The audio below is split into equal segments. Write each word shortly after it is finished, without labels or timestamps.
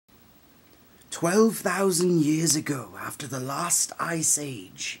12,000 years ago, after the last ice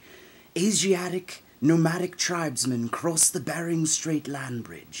age, Asiatic nomadic tribesmen crossed the Bering Strait land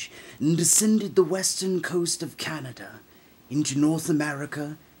bridge and descended the western coast of Canada into North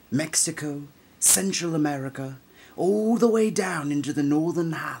America, Mexico, Central America, all the way down into the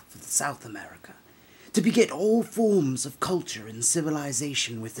northern half of South America, to beget all forms of culture and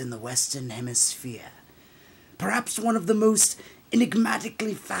civilization within the Western Hemisphere. Perhaps one of the most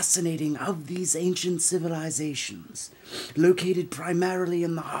enigmatically fascinating of these ancient civilizations, located primarily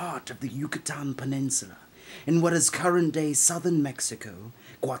in the heart of the Yucatan Peninsula, in what is current-day southern Mexico,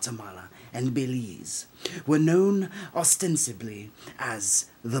 Guatemala, and Belize, were known ostensibly as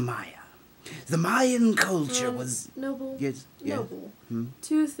the Maya. The Mayan culture was... Noble. Yes, Noble.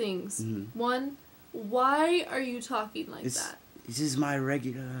 Two things. One, why are you talking like that? This is my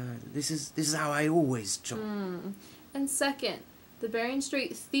regular... This is how I always talk. And second, the Bering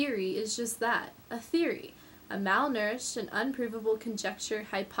Strait theory is just that, a theory. A malnourished and unprovable conjecture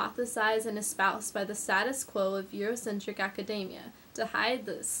hypothesized and espoused by the status quo of Eurocentric academia to hide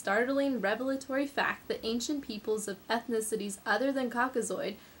the startling revelatory fact that ancient peoples of ethnicities other than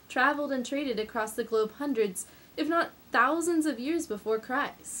Caucasoid traveled and traded across the globe hundreds, if not thousands of years before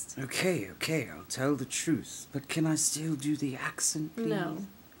Christ. Okay, I'll tell the truth, but can I still do the accent, please? No.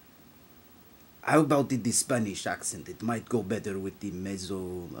 How about the Spanish accent? It might go better with the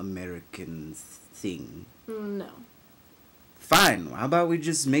Mesoamerican thing. No. Fine, how about we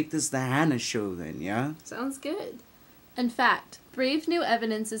just make this the Hannah show then, yeah? Sounds good. In fact, brave new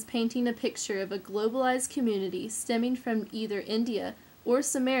evidence is painting a picture of a globalized community stemming from either India or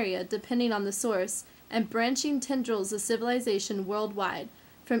Samaria, depending on the source, and branching tendrils of civilization worldwide,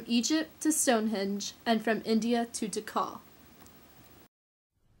 from Egypt to Stonehenge, and from India to Tikal.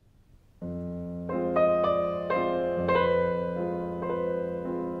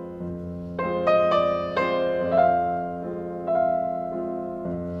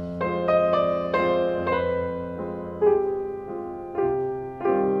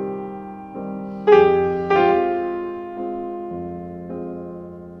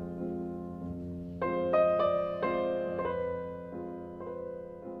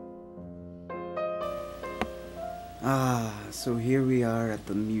 So here we are at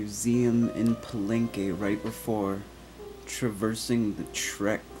the museum in Palenque right before traversing the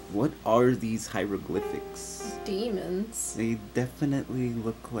trek. What are these hieroglyphics? Demons. They definitely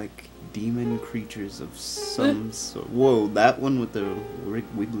look like demon creatures of some sort. Whoa, that one with the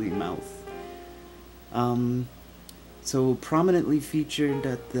wiggly mouth. So prominently featured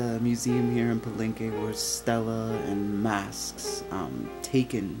at the museum here in Palenque were stela and masks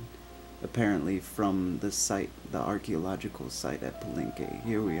taken apparently from the site, the archaeological site at Palenque.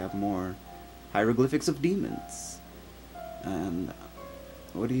 Here we have more hieroglyphics of demons. And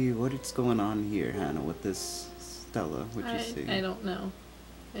what's going on here, Hannah, with this stela? What'd you see? I don't know.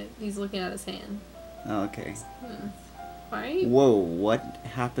 He's looking at his hand. Oh, okay. Right? Whoa, what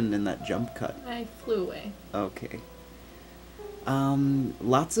happened in that jump cut? I flew away. Okay.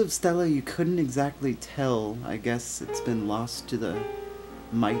 Lots of stela you couldn't exactly tell. I guess it's been lost to the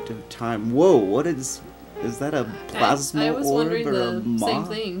might of time. Whoa, what is that, a plasma I was orb wondering or a the moth? same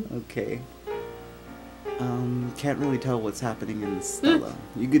thing. Okay. Can't really tell what's happening in the stela.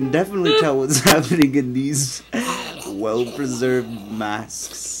 You can definitely tell what's happening in these well-preserved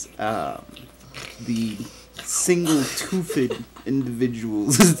masks. The single-toothed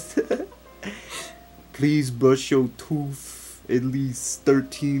individuals. Please brush your tooth at least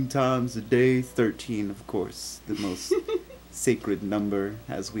 13 times a day. 13, of course, the most sacred number,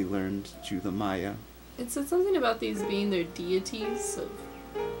 as we learned to the Maya. It said something about these being their deities of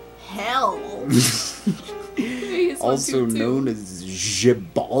hell. Also known as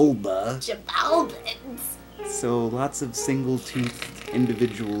Xibalba. Xibalbans. So lots of single-toothed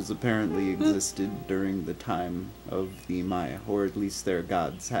individuals apparently existed during the time of the Maya, or at least their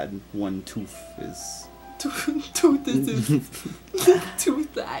gods had one tooth is...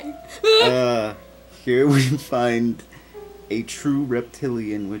 Tooth eye. Here we find a true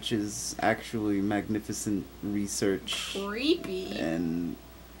reptilian, which is actually magnificent research. Creepy. And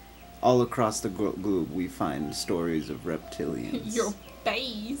all across the globe we find stories of reptilians. Your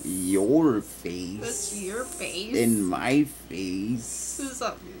face. Your face. That's your face. In my face. This is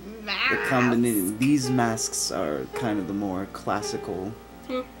a mask. These masks are kind of the more classical.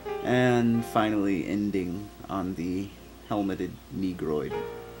 And finally ending on the helmeted negroid.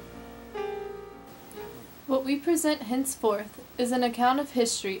 What we present henceforth is an account of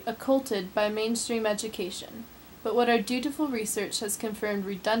history occulted by mainstream education, but what our dutiful research has confirmed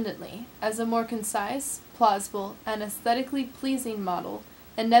redundantly as a more concise, plausible, and aesthetically pleasing model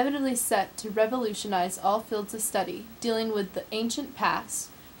inevitably set to revolutionize all fields of study dealing with the ancient past,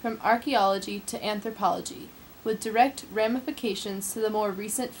 from archaeology to anthropology, with direct ramifications to the more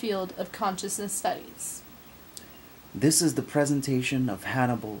recent field of consciousness studies. This is the presentation of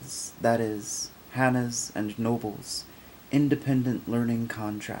Hannibal's, that is, Hannah's and Noble's, independent learning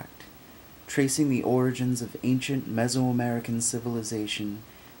contract, tracing the origins of ancient Mesoamerican civilization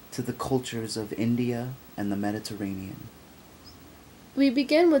to the cultures of India and the Mediterranean. We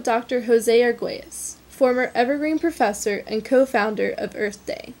begin with Dr. Jose Arguelles, former Evergreen Professor and co-founder of Earth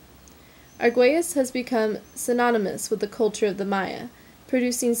Day. Arguelles has become synonymous with the culture of the Maya,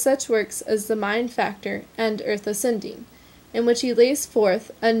 producing such works as The Mind Factor and Earth Ascending, in which he lays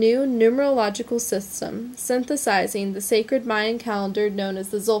forth a new numerological system synthesizing the sacred Mayan calendar known as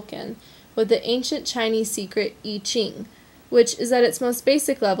the Tzolk'in with the ancient Chinese secret I Ching, which is at its most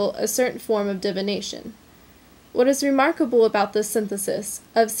basic level a certain form of divination. What is remarkable about this synthesis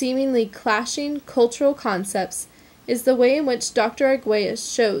of seemingly clashing cultural concepts is the way in which Dr.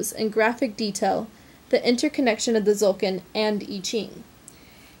 Arguelles shows in graphic detail the interconnection of the Tzolk'in and I Ching.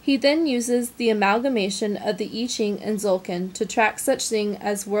 He then uses the amalgamation of the I Ching and Tzolk'in to track such things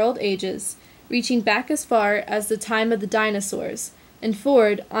as world ages, reaching back as far as the time of the dinosaurs, and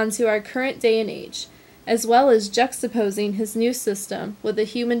forward onto our current day and age, as well as juxtaposing his new system with the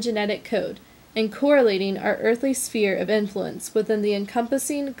human genetic code, and correlating our earthly sphere of influence within the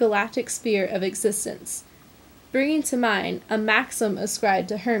encompassing galactic sphere of existence, bringing to mind a maxim ascribed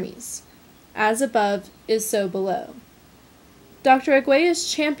to Hermes, "As above is so below." Dr.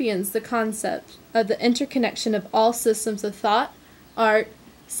 Arguelles champions the concept of the interconnection of all systems of thought, art,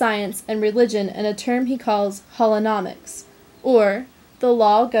 science, and religion in a term he calls holonomics, or the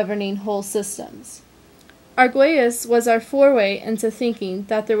law governing whole systems. Arguelles was our foray into thinking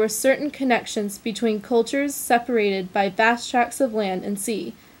that there were certain connections between cultures separated by vast tracts of land and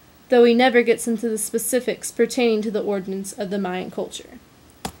sea, though he never gets into the specifics pertaining to the origins of the Mayan culture.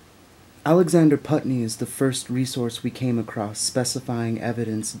 Alexander Putney is the first resource we came across specifying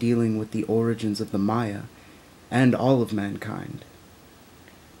evidence dealing with the origins of the Maya and all of mankind.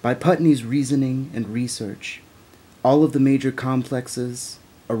 By Putney's reasoning and research, all of the major complexes,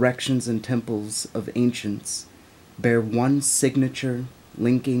 erections, and temples of ancients bear one signature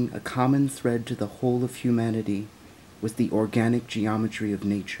linking a common thread to the whole of humanity with the organic geometry of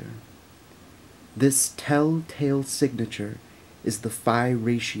nature. This telltale signature is the phi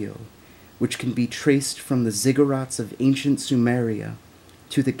ratio, which can be traced from the ziggurats of ancient Sumeria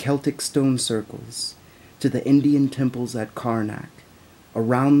to the Celtic stone circles, to the Indian temples at Karnak,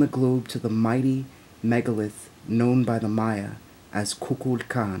 around the globe to the mighty megalith known by the Maya as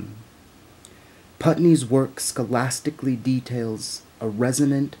Kukulkan. Putney's work scholastically details a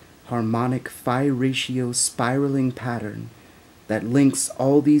resonant, harmonic phi ratio spiraling pattern that links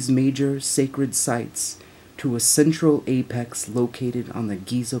all these major sacred sites to a central apex located on the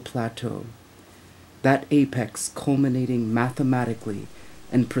Giza Plateau, that apex culminating mathematically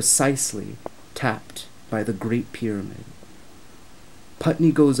and precisely tapped by the Great Pyramid.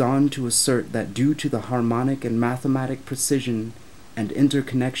 Putney goes on to assert that due to the harmonic and mathematic precision and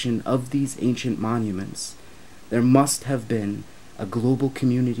interconnection of these ancient monuments, there must have been a global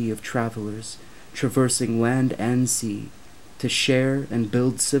community of travelers traversing land and sea to share and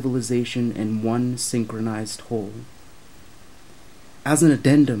build civilization in one synchronized whole. As an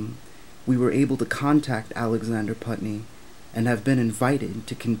addendum, we were able to contact Alexander Putney and have been invited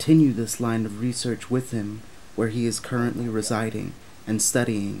to continue this line of research with him where he is currently residing and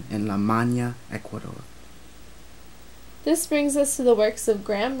studying in La Mancha, Ecuador. This brings us to the works of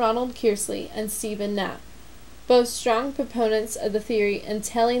Graham Ronald Kearsley and Stephen Knapp, both strong proponents of the theory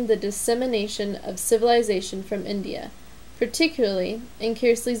entailing the dissemination of civilization from India, particularly in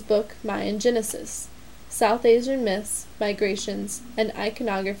Kearsley's book Mayan Genesis, South Asian Myths, Migrations, and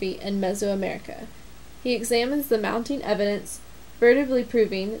Iconography in Mesoamerica. He examines the mounting evidence, vertibly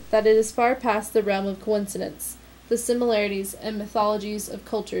proving that it is far past the realm of coincidence, the similarities and mythologies of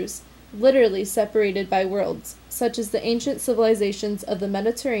cultures literally separated by worlds, such as the ancient civilizations of the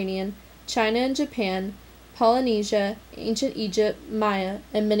Mediterranean, China and Japan, Polynesia, ancient Egypt, Maya,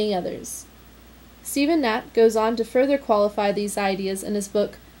 and many others. Stephen Knapp goes on to further qualify these ideas in his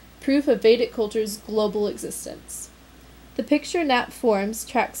book, Proof of Vedic Culture's Global Existence. The picture Knapp forms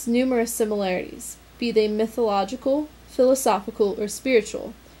tracks numerous similarities, be they mythological, philosophical, or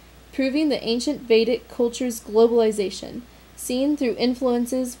spiritual, proving the ancient Vedic culture's globalization, seen through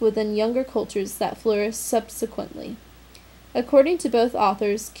influences within younger cultures that flourished subsequently. According to both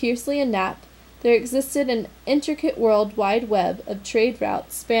authors, Kearsley and Knapp, there existed an intricate world wide web of trade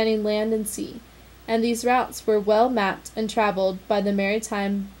routes spanning land and sea, and these routes were well mapped and traveled by the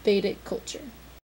maritime Vedic culture.